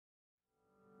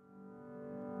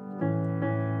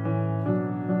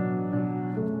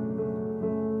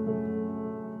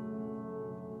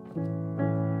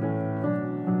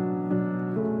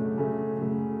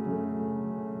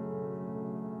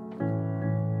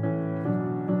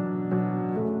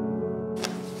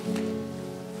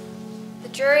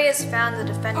jury has found the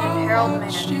defendant Harold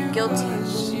Mann guilty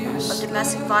of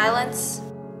domestic violence,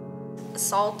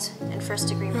 assault, and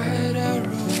first-degree murder.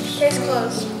 Case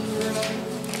closed.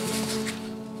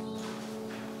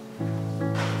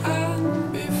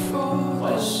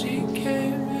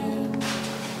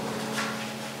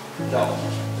 No,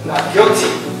 I'm not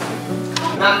guilty.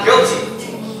 I'm not guilty.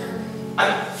 I'm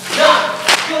not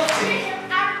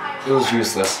guilty. It was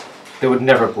useless. They would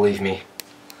never believe me.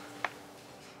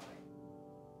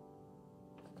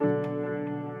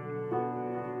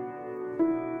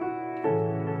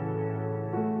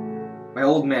 My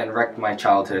old man wrecked my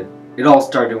childhood. It all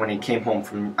started when he came home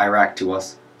from Iraq to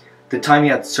us. The time he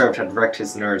had served had wrecked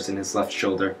his nerves in his left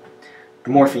shoulder. The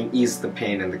morphine eased the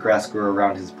pain and the grass grew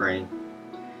around his brain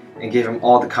and gave him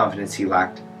all the confidence he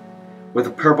lacked. With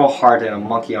a purple heart and a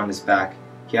monkey on his back,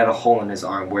 he had a hole in his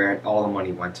arm where all the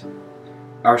money went.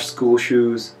 Our school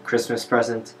shoes, Christmas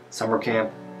present, summer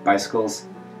camp, bicycles,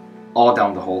 all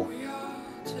down the hole.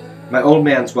 My old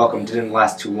man's welcome didn't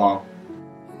last too long.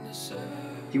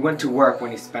 He went to work when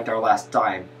he spent our last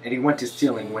dime, and he went to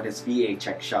stealing when his VA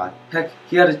check shot. Heck,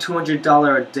 he had a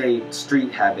 $200 a day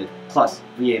street habit, plus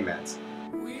VA meds.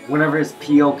 Whenever his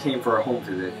PO came for a home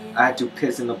visit, I had to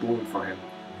piss in the balloon for him.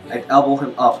 I'd elbow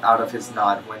him up out of his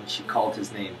nod when she called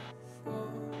his name.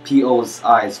 PO's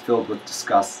eyes filled with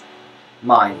disgust,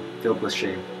 mine filled with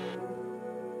shame.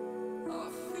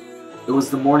 It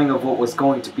was the morning of what was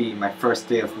going to be my first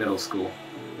day of middle school,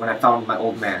 when I found my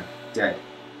old man dead.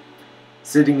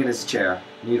 Sitting in his chair,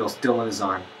 needle still in his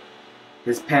arm.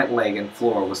 His pant leg and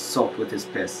floor was soaked with his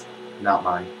piss, not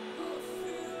mine.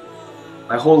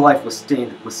 My whole life was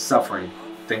stained with suffering,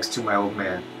 thanks to my old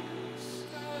man.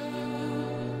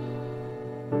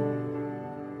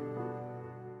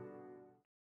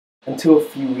 Until a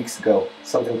few weeks ago,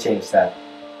 something changed that.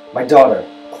 My daughter,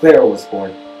 Clara, was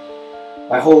born.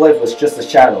 My whole life was just a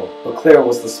shadow, but Clara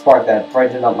was the spark that had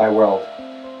brightened up my world.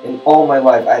 In all my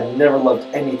life, I had never loved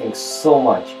anything so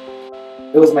much.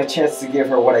 It was my chance to give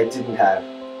her what I didn't have.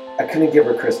 I couldn't give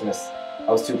her Christmas.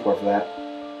 I was too poor for that.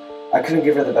 I couldn't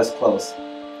give her the best clothes.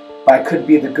 But I could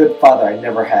be the good father I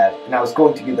never had, and I was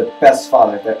going to be the best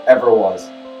father there ever was,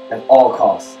 at all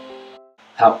costs.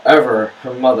 However,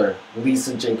 her mother,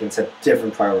 Lisa Jenkins, had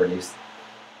different priorities.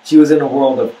 She was in a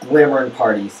world of glamour and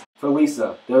parties. For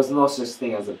Lisa, there was no such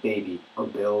thing as a baby or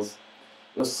bills.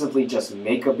 It was simply just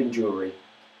makeup and jewelry.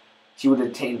 She would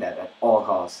attain that at all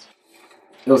costs.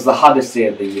 It was the hottest day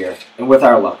of the year, and with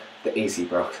our luck, the AC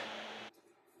broke.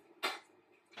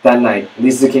 That night,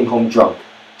 Lisa came home drunk,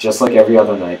 just like every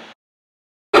other night.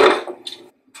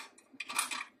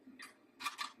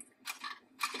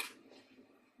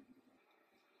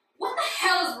 What the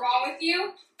hell is wrong with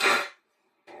you?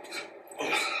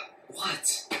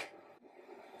 What?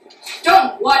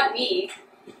 Don't what me.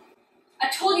 I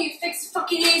told you to fix the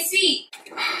fucking AC.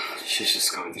 She's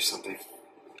just going through something.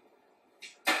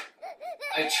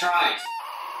 I tried.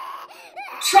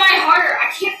 Try harder.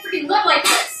 I can't freaking live like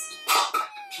this.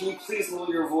 Can you please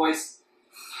lower your voice?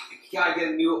 I gotta get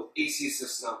a new AC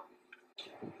system.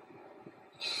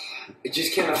 I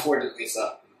just can't afford it,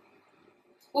 Lisa.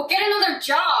 Well, get another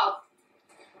job.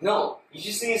 No, you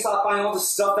just need to stop buying all the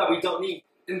stuff that we don't need.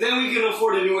 And then we can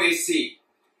afford a new AC.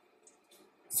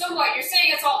 So what, you're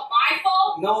saying it's all my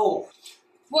fault? No.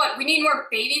 What, we need more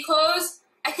baby clothes?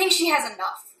 I think she has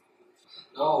enough.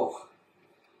 No.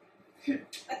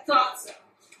 I thought so.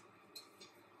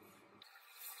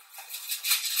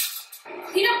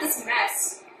 Clean up this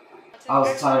mess. I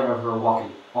was tired of her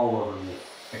walking all over me.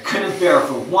 I couldn't bear it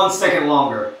for 1 second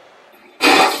longer. You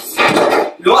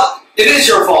know what? It is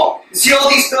your fault. You see all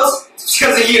these bills? It's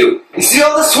because of you. You see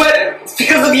all the sweat? It's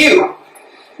because of you.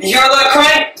 You hear all that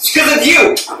crying? It's because of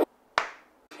you.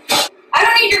 I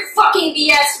don't need your fucking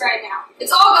BS right now.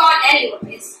 It's all gone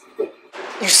anyways.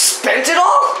 You spent it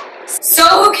all? So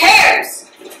who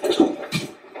cares?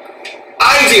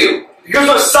 I do. Because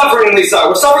we're suffering, Lisa.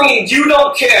 We're suffering and you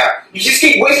don't care. You just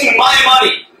keep wasting my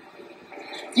money.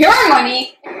 Your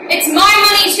money? It's my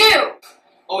money too.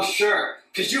 Oh, sure.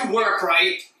 Because you work,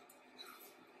 right?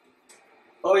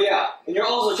 Oh, yeah. And you're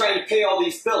also trying to pay all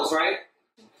these bills, right?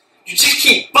 You just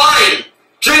keep buying,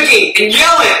 drinking, and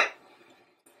yelling.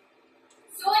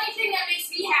 So anything that makes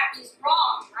me happy is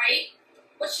wrong, right?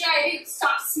 What should I do?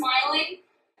 Stop smiling?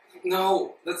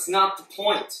 No, that's not the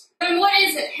point. Then what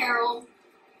is it, Harold?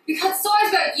 Because it's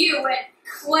always about you and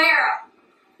Clara.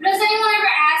 But does anyone ever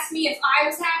ask me if I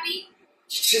was happy?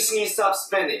 You just need to stop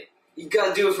spending. You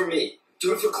gotta do it for me.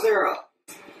 Do it for Clara.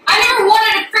 I never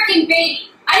wanted a freaking baby.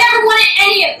 I never wanted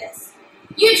any of this.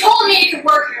 You told me it could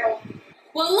work, Harold.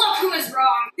 Well, look who is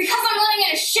wrong. Because I'm living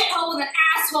in a shithole with an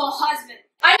asshole husband.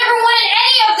 I never wanted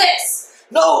any of this!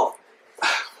 No!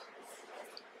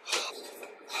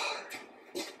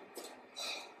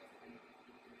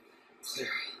 Clara.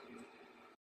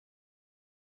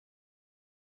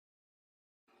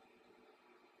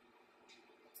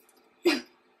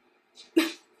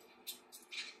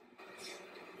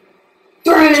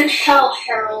 Burn in hell,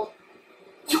 Harold.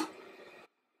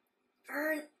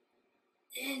 Burn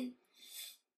in...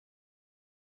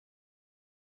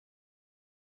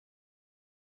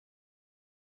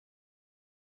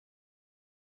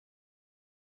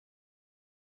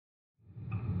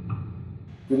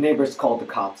 The neighbors called the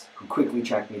cops, who quickly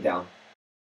tracked me down.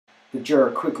 The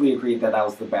juror quickly agreed that I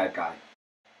was the bad guy.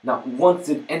 Not once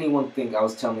did anyone think I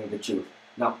was telling the truth.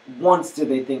 Not once did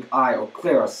they think I or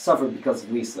Clara suffered because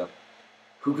of Lisa.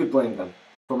 Who could blame them?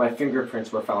 For my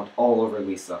fingerprints were found all over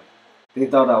Lisa. They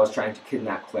thought I was trying to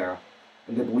kidnap Clara,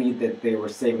 and they believed that they were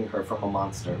saving her from a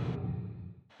monster.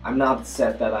 I'm not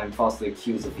upset that I'm falsely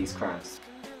accused of these crimes.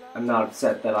 I'm not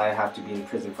upset that I have to be in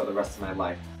prison for the rest of my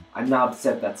life. I'm not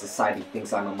upset that society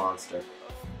thinks I'm a monster.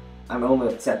 I'm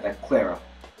only upset that Clara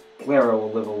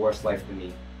will live a worse life than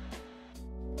me.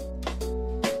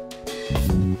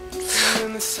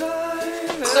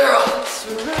 Clara!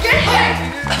 Get here!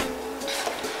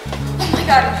 Oh my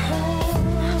god.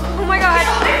 Oh my god. Get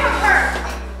away from her!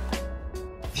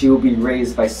 She will be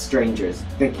raised by strangers,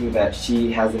 thinking that she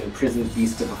has an imprisoned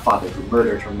beast of a father who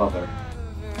murdered her mother.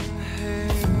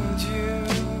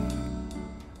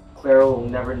 Clara will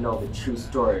never know the true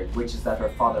story, which is that her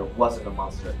father wasn't a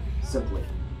monster. Simply,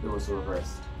 it was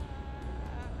reversed.